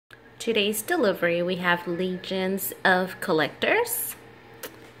today's delivery we have Legions of Collectors.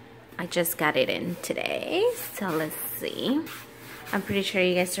 I just got it in today, so let's see. I'm pretty sure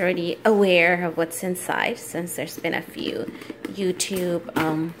you guys are already aware of what's inside since there's been a few YouTube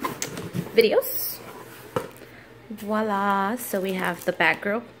videos. Voila! So we have the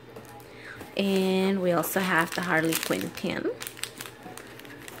Batgirl, and we also have the Harley Quinn pin.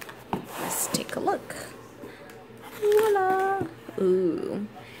 Let's take a look. Voila! Ooh.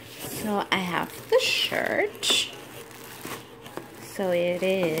 So I have the shirt. So it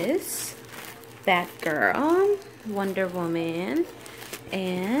is Batgirl, Wonder Woman,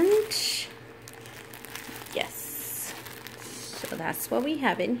 and yes. So that's what we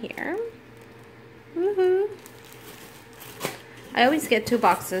have in here. Woohoo! I always get 2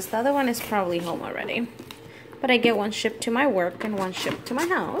 boxes. The other one is probably home already. But I get one shipped to my work and one shipped to my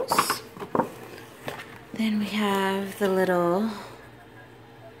house. Then we have the little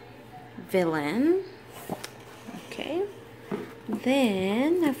villain. Okay.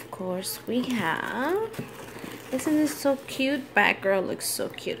 Then, of course, we have... Isn't this so cute? Batgirl looks so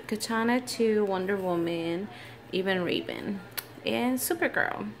cute. Katana to Wonder Woman, even Raven, and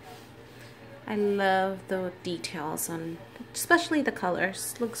Supergirl. I love the details on, especially the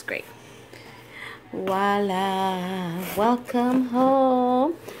colors. Looks great. Voila! Welcome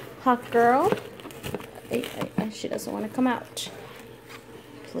home, HAWKGIRL. She doesn't want to come out.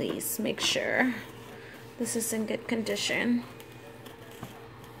 Please make sure this is in good condition.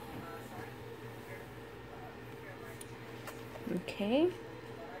 Okay.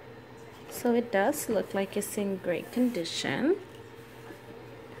 So it does look like it's in great condition.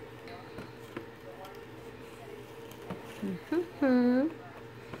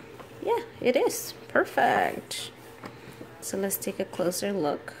 Yeah, it is. Perfect. So let's take a closer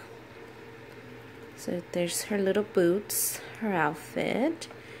look. So there's her little boots, her outfit,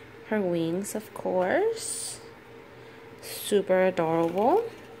 her wings, of course. Super adorable.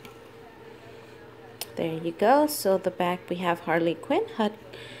 There you go. So the back we have Harley Quinn,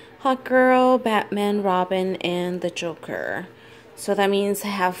 HAWKGIRL, Batman, Robin, and the Joker. So that means I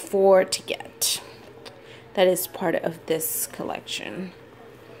have 4 to get. That is part of this collection.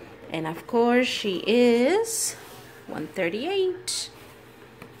 And of course she is 138.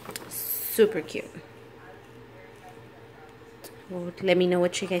 Super cute. Well, let me know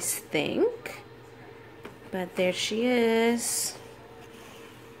what you guys think. But there she is.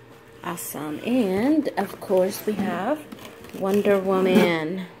 Awesome. And of course we have Wonder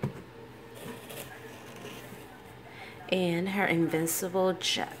Woman and her invincible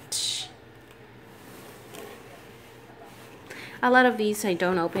jet. A lot of these I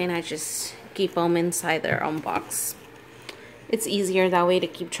don't open, I just keep them inside their own box. It's easier that way to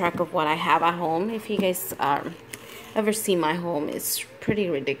keep track of what I have at home. If you guys ever see my home, it's pretty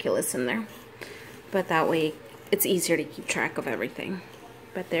ridiculous in there. But that way it's easier to keep track of everything.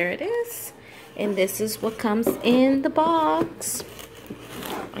 But there it is. And this is what comes in the box.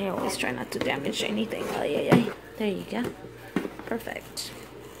 I always try not to damage anything. Oh, yeah. There you go. Perfect.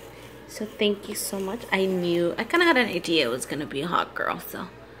 So thank you so much. I kind of had an idea it was going to be a HAWKGIRL. So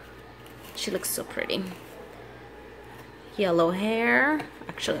she looks so pretty. Yellow hair.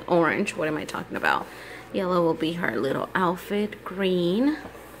 Actually orange. What am I talking about? Yellow will be her little outfit. Green.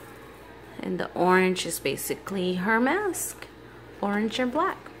 And the orange is basically her mask. Orange and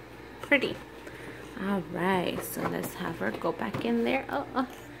black. Pretty. Alright, so let's have her go back in there.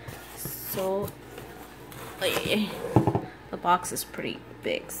 So the box is pretty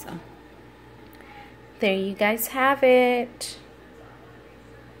big, so there you guys have it.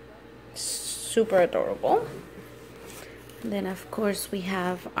 Super adorable. And then of course we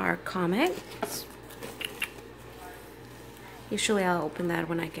have our comics. Usually I'll open that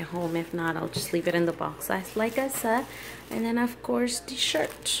when I get home. If not, I'll just leave it in the box like I said. And then of course the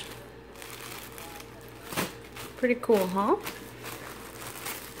shirt. Pretty cool, huh?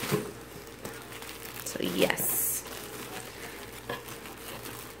 So yes.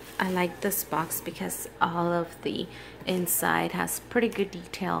 I like this box because all of the inside has pretty good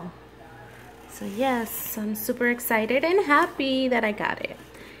detail. So yes, I'm super excited and happy that I got it.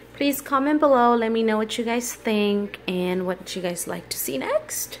 Please comment below, let me know what you guys think and what you guys like to see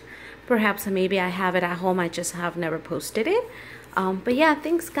next. Perhaps maybe I have it at home, I just have never posted it. But yeah,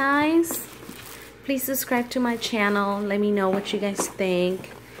 thanks guys. Please subscribe to my channel, let me know what you guys think.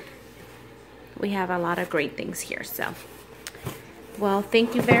 We have a lot of great things here, so. Well,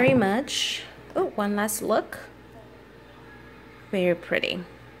 thank you very much. Oh, one last look. Very pretty,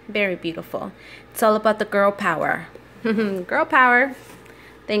 very beautiful. It's all about the girl power. Girl power.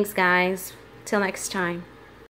 Thanks guys, till next time.